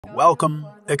Welcome,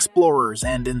 explorers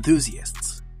and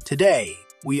enthusiasts. Today,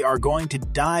 we are going to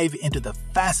dive into the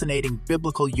fascinating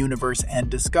biblical universe and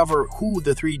discover who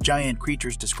the three giant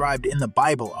creatures described in the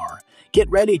Bible are. Get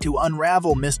ready to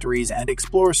unravel mysteries and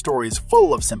explore stories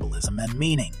full of symbolism and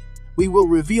meaning. We will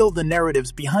reveal the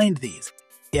narratives behind these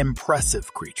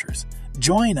impressive creatures.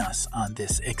 Join us on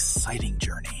this exciting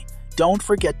journey. Don't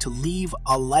forget to leave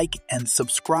a like and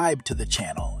subscribe to the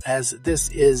channel, as this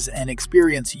is an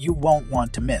experience you won't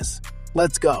want to miss.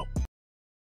 Let's go!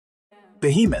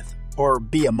 Behemoth, or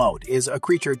behemoth, is a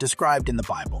creature described in the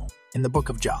Bible, in the book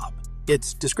of Job.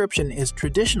 Its description is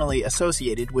traditionally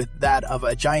associated with that of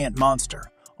a giant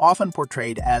monster, often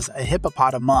portrayed as a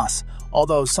hippopotamus,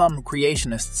 although some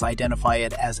creationists identify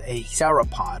it as a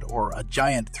sauropod or a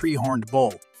giant three-horned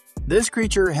bull. This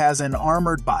creature has an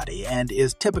armored body and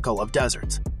is typical of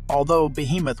deserts, although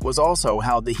behemoth was also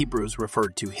how the Hebrews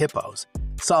referred to hippos.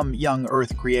 Some young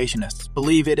Earth creationists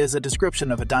believe it is a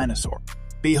description of a dinosaur.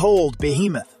 Behold,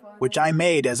 behemoth, which I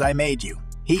made as I made you.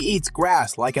 He eats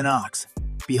grass like an ox.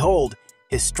 Behold,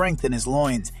 his strength in his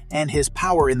loins, and his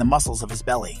power in the muscles of his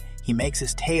belly. He makes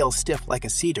his tail stiff like a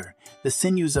cedar. The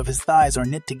sinews of his thighs are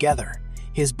knit together.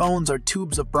 His bones are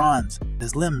tubes of bronze,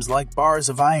 his limbs like bars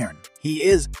of iron. He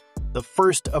is the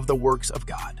first of the works of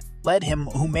God. Let him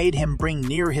who made him bring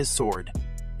near his sword.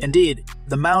 Indeed,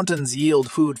 the mountains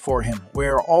yield food for him,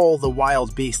 where all the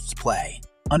wild beasts play.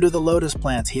 Under the lotus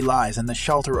plants he lies in the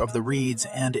shelter of the reeds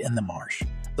and in the marsh.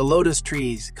 The lotus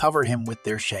trees cover him with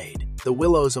their shade. The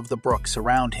willows of the brook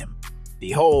surround him.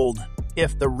 Behold,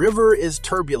 if the river is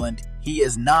turbulent, he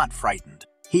is not frightened.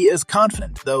 He is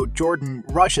confident, though Jordan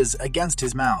rushes against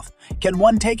his mouth. Can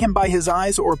one take him by his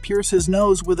eyes or pierce his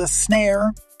nose with a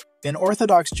snare? In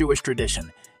Orthodox Jewish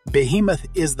tradition, behemoth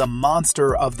is the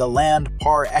monster of the land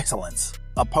par excellence,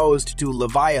 opposed to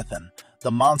Leviathan,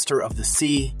 the monster of the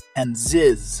sea, and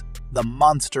Ziz, the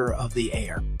monster of the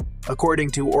air. According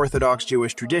to Orthodox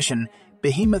Jewish tradition,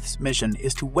 behemoth's mission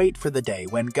is to wait for the day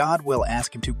when God will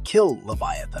ask him to kill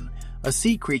Leviathan, a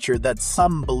sea creature that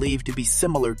some believe to be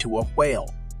similar to a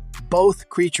whale. Both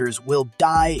creatures will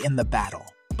die in the battle,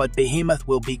 but behemoth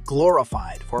will be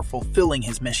glorified for fulfilling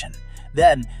his mission.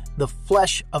 Then, the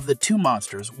flesh of the two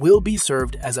monsters will be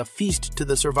served as a feast to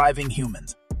the surviving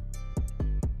humans.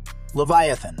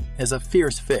 Leviathan is a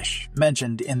fierce fish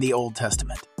mentioned in the Old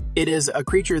Testament. It is a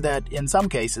creature that, in some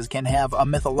cases, can have a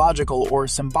mythological or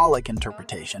symbolic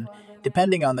interpretation,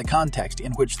 depending on the context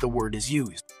in which the word is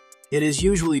used. It is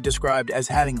usually described as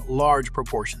having large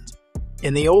proportions.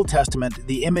 In the Old Testament,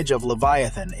 the image of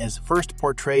Leviathan is first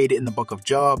portrayed in the book of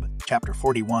Job, chapter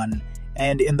 41,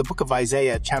 and in the book of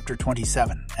Isaiah, chapter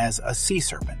 27, as a sea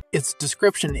serpent. Its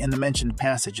description in the mentioned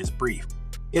passage is brief.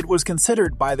 It was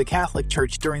considered by the Catholic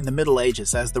Church during the Middle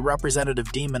Ages as the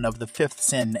representative demon of the fifth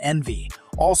sin, envy,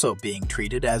 also being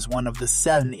treated as one of the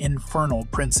 7 infernal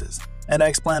princes. An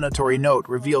explanatory note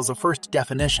reveals a first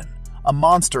definition, a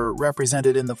monster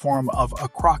represented in the form of a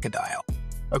crocodile.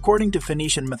 According to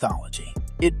Phoenician mythology,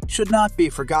 it should not be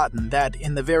forgotten that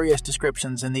in the various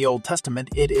descriptions in the Old Testament,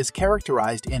 it is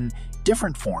characterized in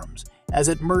different forms as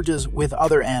it merges with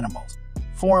other animals.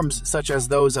 Forms such as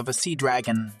those of a sea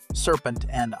dragon, serpent,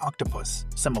 and octopus,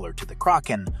 similar to the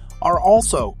kraken, are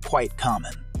also quite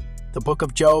common. The book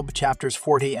of Job, chapters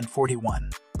 40 and 41,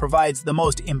 provides the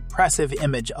most impressive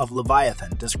image of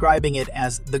Leviathan, describing it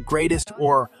as the greatest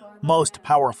or most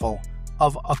powerful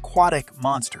of aquatic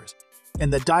monsters. In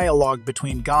the dialogue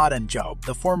between God and Job,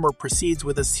 the former proceeds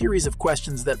with a series of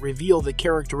questions that reveal the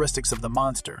characteristics of the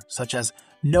monster, such as,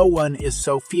 "No one is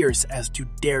so fierce as to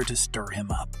dare to stir him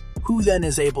up. Who then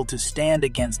is able to stand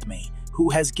against me? Who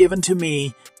has given to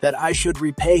me that I should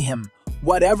repay him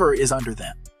whatever is under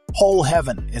them? Whole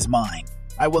heaven is mine.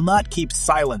 I will not keep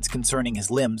silence concerning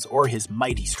his limbs or his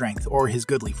mighty strength or his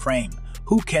goodly frame.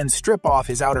 Who can strip off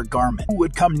his outer garment? Who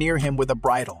would come near him with a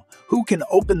bridle? Who can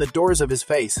open the doors of his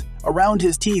face? Around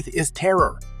his teeth is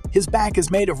terror. His back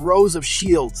is made of rows of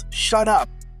shields, shut up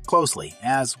closely,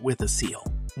 as with a seal.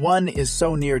 One is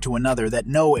so near to another that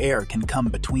no air can come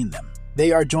between them.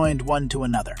 They are joined one to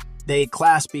another. They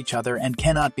clasp each other and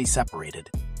cannot be separated.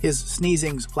 His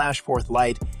sneezings flash forth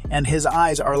light, and his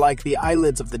eyes are like the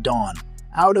eyelids of the dawn.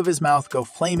 Out of his mouth go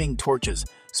flaming torches,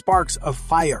 sparks of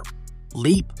fire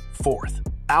leap forth.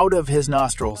 Out of his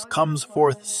nostrils comes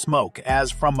forth smoke as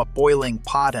from a boiling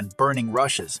pot and burning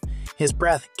rushes. His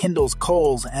breath kindles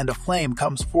coals, and a flame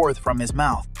comes forth from his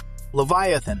mouth.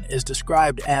 Leviathan is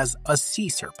described as a sea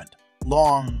serpent,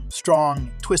 long,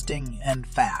 strong, twisting, and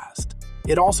fast.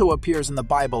 It also appears in the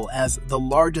Bible as the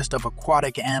largest of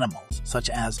aquatic animals, such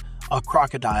as a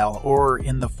crocodile, or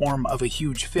in the form of a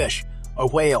huge fish, a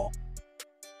whale.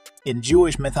 In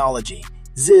Jewish mythology,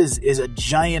 Ziz is a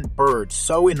giant bird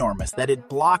so enormous that it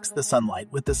blocks the sunlight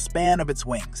with the span of its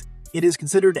wings. It is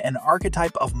considered an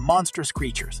archetype of monstrous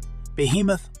creatures.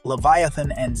 Behemoth,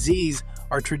 Leviathan, and Ziz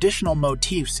are traditional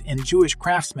motifs in Jewish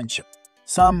craftsmanship.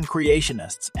 Some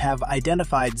creationists have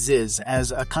identified Ziz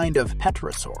as a kind of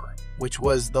petrosaur, which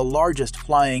was the largest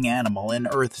flying animal in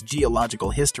Earth's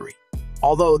geological history.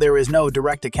 Although there is no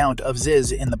direct account of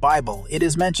Ziz in the Bible, it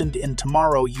is mentioned in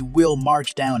 "Tomorrow you will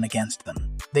march down against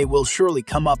them. They will surely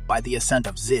come up by the ascent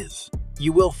of Ziz.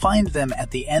 You will find them at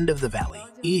the end of the valley,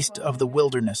 east of the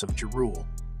wilderness of Jeruel."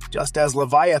 Just as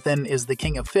Leviathan is the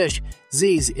king of fish,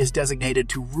 Ziz is designated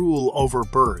to rule over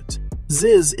birds.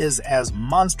 Ziz is as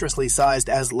monstrously sized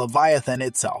as Leviathan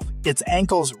itself. Its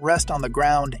ankles rest on the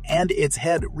ground and its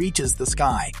head reaches the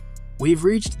sky. We've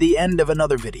reached the end of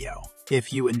another video.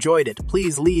 If you enjoyed it,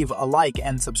 please leave a like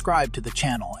and subscribe to the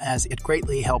channel, as it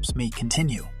greatly helps me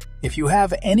continue. If you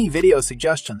have any video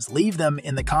suggestions, leave them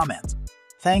in the comments.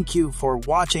 Thank you for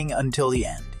watching until the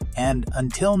end, and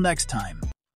until next time.